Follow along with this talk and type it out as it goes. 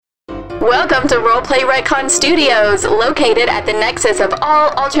Welcome to Roleplay Retcon Studios, located at the nexus of all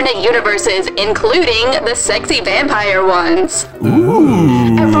alternate universes, including the sexy vampire ones.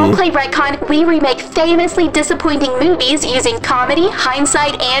 Ooh. At Roleplay Retcon, we remake famously disappointing movies using comedy,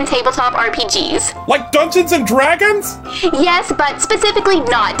 hindsight, and tabletop RPGs. Like Dungeons and Dragons? Yes, but specifically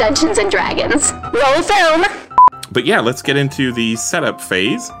not Dungeons and Dragons. Roll film! But yeah, let's get into the setup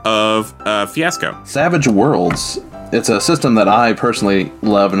phase of Fiasco. Savage Worlds. It's a system that I personally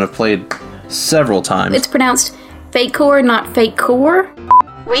love and have played several times. It's pronounced fake core, not fake core.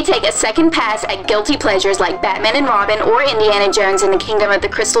 We take a second pass at guilty pleasures like Batman and Robin or Indiana Jones and the Kingdom of the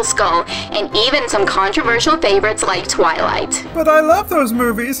Crystal Skull, and even some controversial favorites like Twilight. But I love those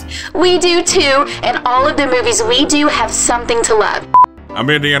movies. We do too, and all of the movies we do have something to love. I'm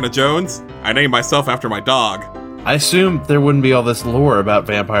Indiana Jones. I named myself after my dog. I assumed there wouldn't be all this lore about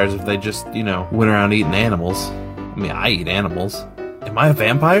vampires if they just, went around eating animals. I mean, I eat animals. Am I a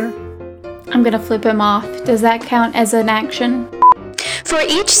vampire? I'm gonna flip him off. Does that count as an action? For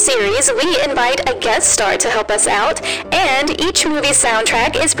each series, we invite a guest star to help us out, and each movie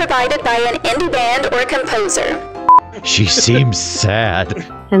soundtrack is provided by an indie band or composer. She seems sad.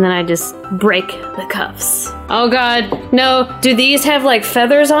 And then I just break the cuffs. Oh god, no. Do these have like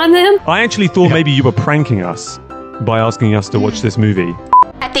feathers on them? I actually thought maybe you were pranking us by asking us to watch this movie.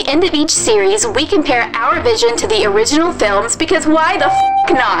 At the end of each series, we compare our vision to the original films because why the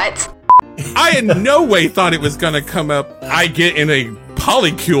not? I in no way thought it was gonna come up. I get in a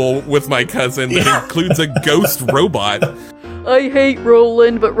polycule with my cousin that includes a ghost robot. I hate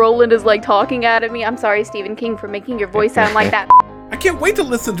Roland, but Roland is like talking at me. I'm sorry, Stephen King, for making your voice sound like that. I can't wait to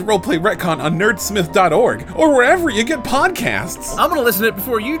listen to Roleplay Retcon on nerdsmith.org or wherever you get podcasts. I'm gonna listen to it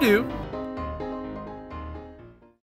before you do.